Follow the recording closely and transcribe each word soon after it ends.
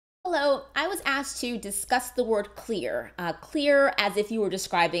Hello, I was asked to discuss the word clear. Clear as if you were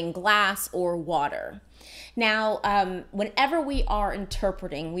describing glass or water. Now, whenever we are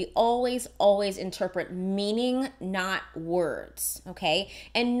interpreting, we always interpret meaning, not words, okay?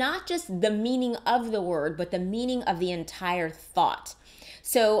 And not just the meaning of the word, but the meaning of the entire thought.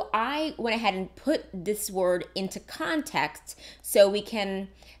 So I went ahead and put this word into context so we can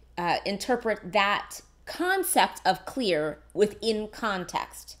interpret that concept of clear within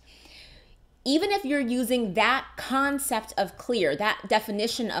context. Even if you're using that concept of clear, that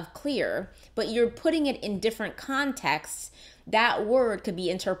definition of clear, but you're putting it in different contexts, that word could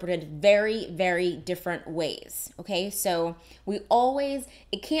be interpreted very different ways. Okay, so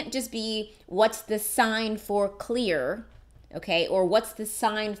it can't just be what's the sign for clear, okay, or what's the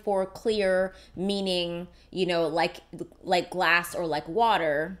sign for clear, meaning, like glass or like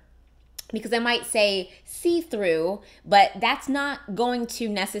water. Because I might say see-through, but that's not going to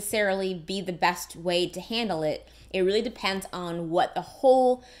necessarily be the best way to handle it. It really depends on what the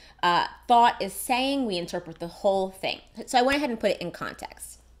whole thought is saying. We interpret the whole thing. So I went ahead and put it in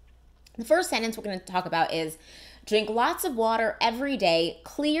context. The first sentence we're going to talk about is, drink lots of water every day,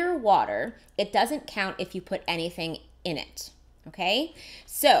 clear water. It doesn't count if you put anything in it. Okay?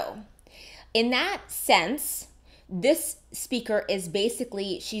 So in that sense, this speaker is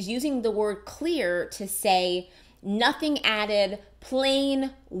basically, she's using the word clear to say nothing added,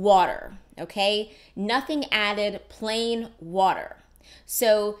 plain water, okay? Nothing added, plain water.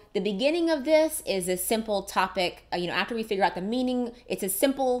 So the beginning of this is a simple topic, after we figure out the meaning, it's a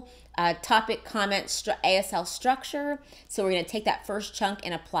simple topic comment ASL structure. So we're gonna take that first chunk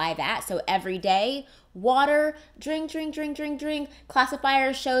and apply that. So every day, water, drink.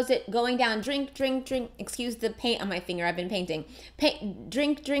 Classifier shows it going down, drink. Excuse the paint on my finger, I've been painting.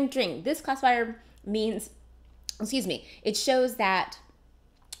 Drink. This classifier means, it shows that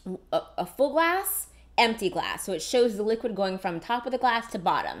a full glass, empty glass. So it shows the liquid going from top of the glass to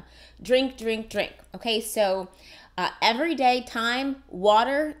bottom. Drink. Okay, so everyday time,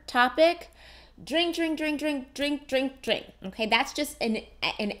 water topic, drink. Okay, that's just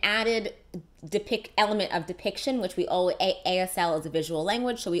an added element of depiction, which we always, ASL is a visual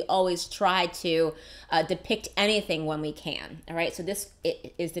language, so we always try to depict anything when we can. All right, so this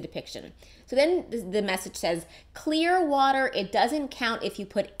is the depiction. So then the message says, clear water, it doesn't count if you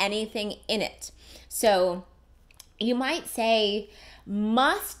put anything in it. So you might say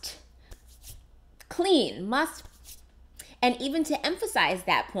clean, and even to emphasize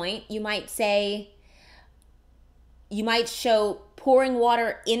that point, you might show pouring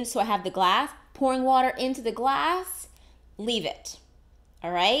water in, so I have the glass, pouring water into the glass, leave it.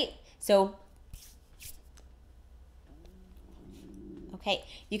 All right? So, okay,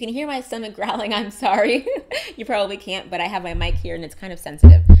 you can hear my stomach growling, I'm sorry. You probably can't, but I have my mic here and it's kind of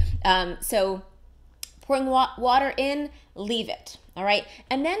sensitive. So pouring water in, leave it. All right?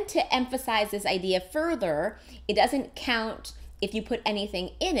 And then to emphasize this idea further, it doesn't count if you put anything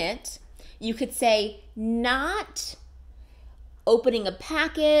in it. You could say not opening a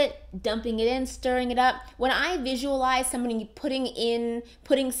packet, dumping it in, stirring it up. When I visualize somebody putting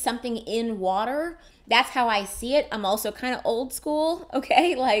something in water, that's how I see it. I'm also kind of old school,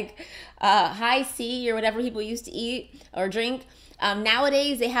 okay? Like high C or whatever people used to eat or drink.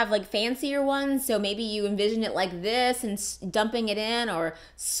 Nowadays, they have like fancier ones, so maybe you envision it like this and dumping it in or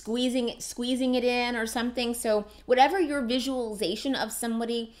squeezing it in or something. So whatever your visualization of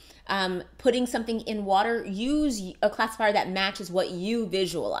somebody putting something in water, use a classifier that matches what you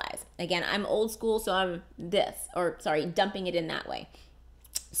visualize. Again, I'm old school, so I'm dumping it in that way.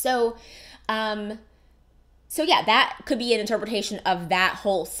 So, yeah, that could be an interpretation of that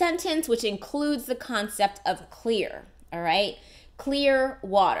whole sentence, which includes the concept of clear, all right? Clear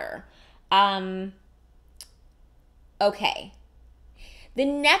water. Okay. The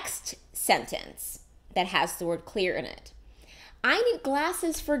next sentence that has the word clear in it. I need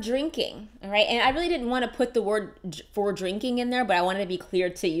glasses for drinking, all right? And I really didn't want to put the word for drinking in there, but I wanted to be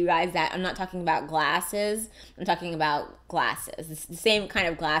clear to you guys that I'm not talking about glasses. I'm talking about glasses. It's the same kind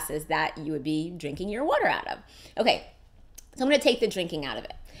of glasses that you would be drinking your water out of. Okay, so I'm going to take the drinking out of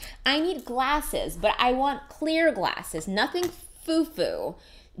it. I need glasses, but I want clear glasses, nothing foo-foo,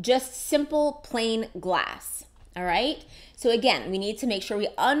 just simple plain glass, all right? So again, we need to make sure we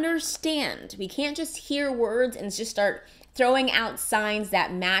understand. We can't just hear words and just start throwing out signs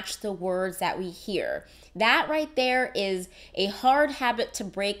that match the words that we hear. That right there is a hard habit to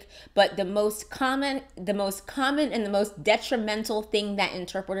break, but the most common and the most detrimental thing that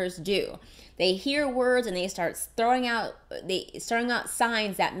interpreters do. They hear words and they start throwing out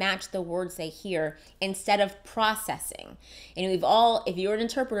signs that match the words they hear instead of processing. And if you're an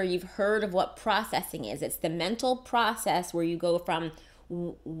interpreter, you've heard of what processing is. It's the mental process where you go from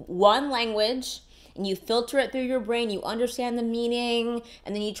one language and you filter it through your brain, you understand the meaning,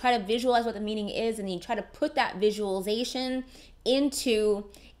 and then you try to visualize what the meaning is, and then you try to put that visualization into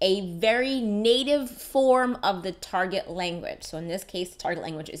a very native form of the target language. So in this case, the target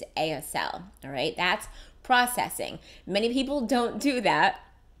language is ASL, all right? That's processing. Many people don't do that.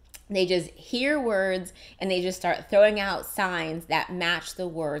 They just hear words and they just start throwing out signs that match the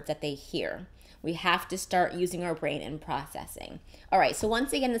words that they hear. We have to start using our brain and processing. All right, so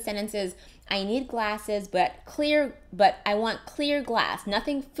once again, the sentence is, I need glasses, but I want clear glass,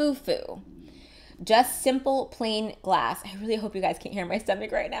 nothing foo-foo. Just simple, plain glass. I really hope you guys can't hear my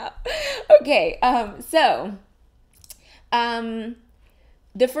stomach right now. Okay,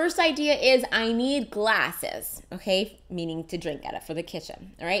 the first idea is I need glasses, okay? Meaning to drink out of for the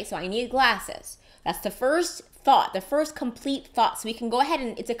kitchen, all right? So I need glasses. That's the first thought, the first complete thought. So we can go ahead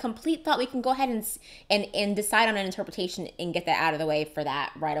and, it's a complete thought. We can go ahead and decide on an interpretation and get that out of the way for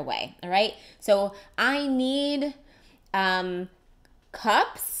that right away, all right? So I need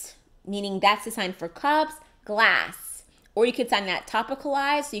cups, meaning that's the sign for cups, glass. Or you could sign that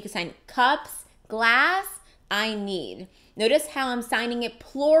topicalized, so you could sign cups, glass, I need. Notice how I'm signing it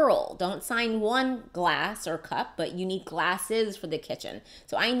plural. Don't sign one glass or cup, but you need glasses for the kitchen.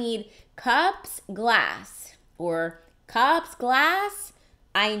 So I need cups, glass, or cups, glass,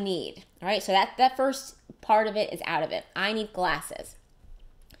 I need. All right, so that first part of it is out of it. I need glasses.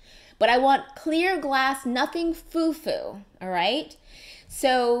 But I want clear glass, nothing foo-foo, all right?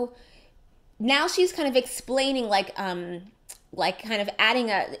 So now she's kind of explaining,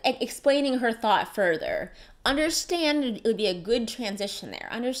 explaining her thought further. Understand, it would be a good transition there.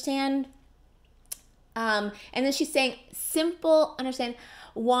 Understand, and then she's saying simple, understand,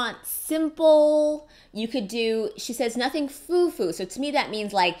 want simple. You could do, she says nothing foo-foo. So to me that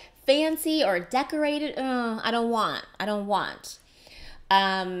means like fancy or decorated. I don't want.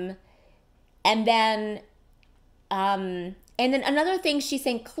 And then another thing she's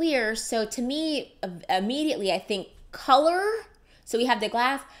saying clear. So to me, immediately I think color. So we have the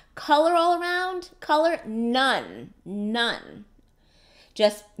glass, color all around, color, none.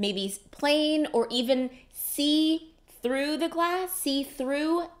 Just maybe plain or even see through the glass, see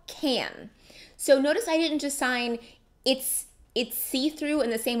through, can. So notice I didn't just sign it's see-through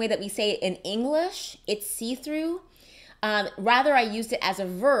in the same way that we say it in English, it's see-through. Rather, I used it as a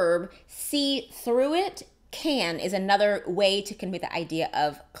verb, see through it, can is another way to convey the idea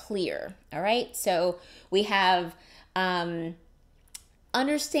of clear, all right? So we have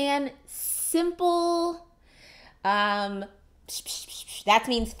understand, simple, that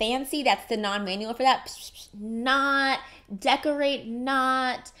means fancy, that's the non-manual for that, not, decorate,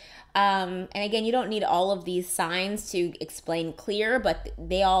 not, and again, you don't need all of these signs to explain clear, but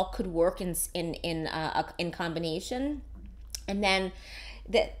they all could work in combination. And then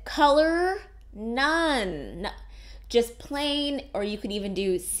the color, none, just plain, or you could even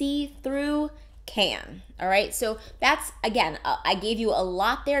do see through, can. All right, so that's, again, I gave you a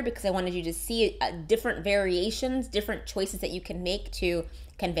lot there because I wanted you to see different variations, different choices that you can make to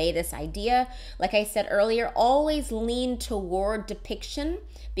convey this idea. Like I said earlier, always lean toward depiction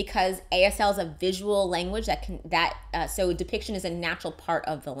because ASL is a visual language so depiction is a natural part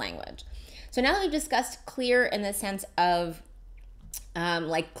of the language. So now that we've discussed clear in the sense of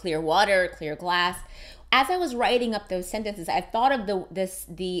like clear water, clear glass, as I was writing up those sentences, I thought of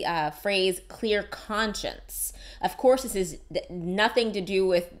the phrase clear conscience. Of course, this is nothing to do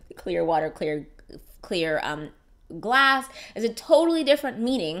with clear water, clear glass. It's a totally different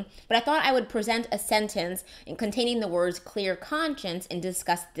meaning, but I thought I would present a sentence containing the words clear conscience and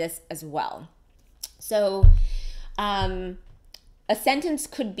discuss this as well. So a sentence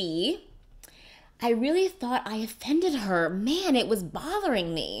could be, I really thought I offended her. Man, it was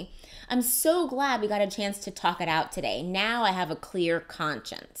bothering me. I'm so glad we got a chance to talk it out today. Now I have a clear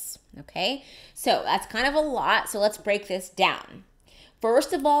conscience, okay? So that's kind of a lot, so let's break this down.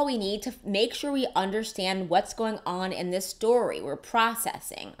 First of all, we need to make sure we understand what's going on in this story. We're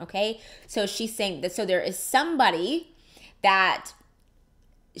processing, okay? So she's saying that, so there is somebody that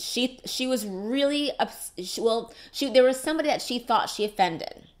she was really, there was somebody that she thought she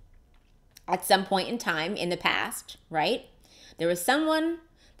offended at some point in time in the past, right? There was someone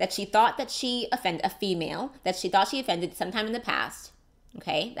that she thought that she offended, a female, that she thought she offended sometime in the past.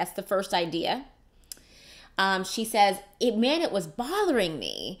 Okay, that's the first idea. She says, it was bothering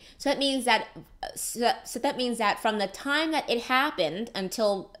me. So that means that from the time that it happened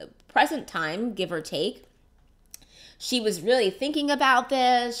until present time, give or take, she was really thinking about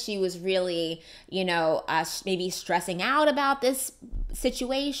this. She was really, maybe stressing out about this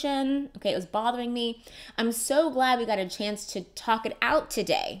situation. Okay, it was bothering me. I'm so glad we got a chance to talk it out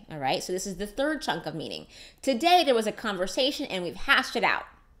today. All right, so this is the third chunk of meaning. Today there was a conversation and we've hashed it out.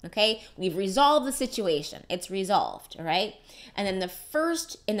 Okay, we've resolved the situation. It's resolved. All right, and then the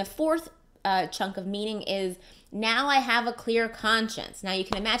fourth chunk of meaning is, now I have a clear conscience. Now you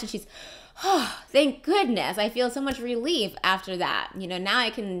can imagine she's, oh, thank goodness. I feel so much relief after that. Now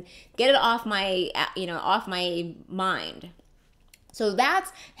I can get it off my, off my mind. So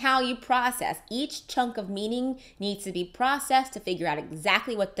that's how you process. Each chunk of meaning needs to be processed to figure out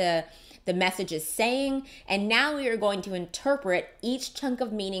exactly what the message is saying. And now we are going to interpret each chunk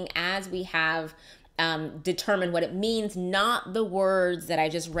of meaning as we have determined what it means, not the words that I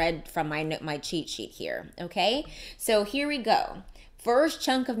just read from my cheat sheet here. Okay, so here we go. First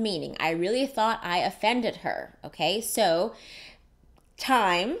chunk of meaning, I really thought I offended her. Okay, so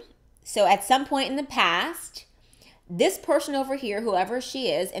time. So at some point in the past, this person over here, whoever she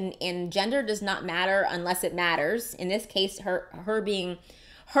is, and gender does not matter unless it matters. In this case, her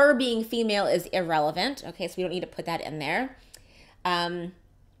being female is irrelevant. Okay, so we don't need to put that in there.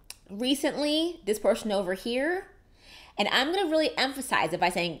 Recently, this person over here, and I'm going to really emphasize it by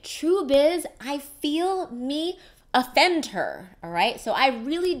saying, true biz, I feel me offend her. All right, so I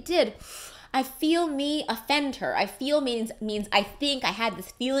really did. I feel me offend her. I feel means I think, I had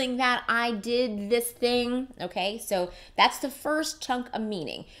this feeling that I did this thing. Okay, so that's the first chunk of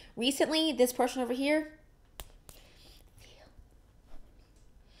meaning. Recently, this person over here,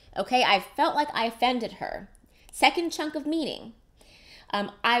 okay, I felt like I offended her. Second chunk of meaning.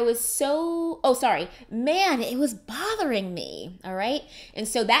 Man, it was bothering me. All right, and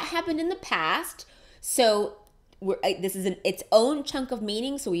so that happened in the past. So this is its own chunk of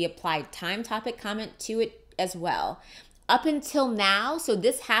meaning, so we applied time, topic, comment to it as well. Up until now, so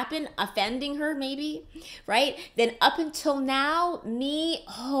this happened, offending her maybe, right? Then up until now,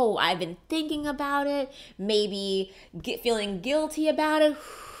 I've been thinking about it, maybe feeling guilty about it,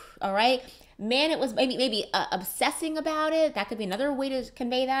 all right? Man, it was maybe obsessing about it. That could be another way to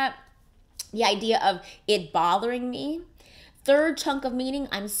convey that. The idea of it bothering me. Third chunk of meaning,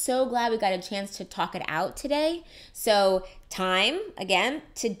 I'm so glad we got a chance to talk it out today. So time, again,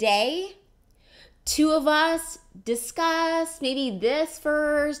 today, two of us discuss, maybe this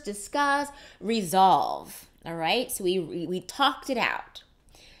first, discuss, resolve, all right? So we talked it out.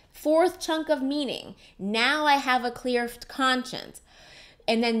 Fourth chunk of meaning, now I have a clear conscience.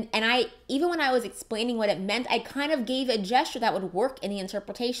 And I, even when I was explaining what it meant, I kind of gave a gesture that would work in the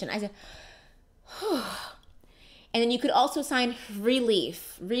interpretation. I said, whew. And then you could also sign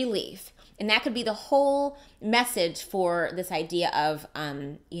relief. And that could be the whole message for this idea of,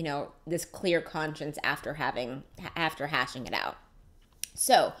 this clear conscience after hashing it out.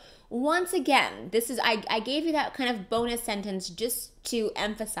 So once again, I gave you that kind of bonus sentence just to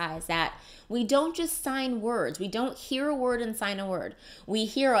emphasize that we don't just sign words. We don't hear a word and sign a word. We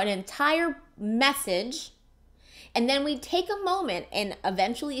hear an entire message, and then we take a moment, and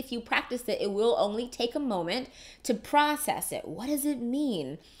eventually if you practice it, it will only take a moment to process it. What does it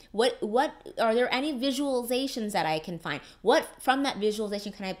mean? What are there any visualizations that I can find? What from that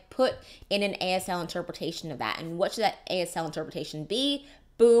visualization can I put in an ASL interpretation of that? And what should that ASL interpretation be?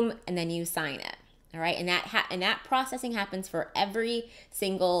 Boom, and then you sign it. All right, and that processing happens for every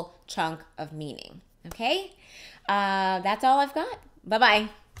single chunk of meaning. Okay, that's all I've got. Bye-bye.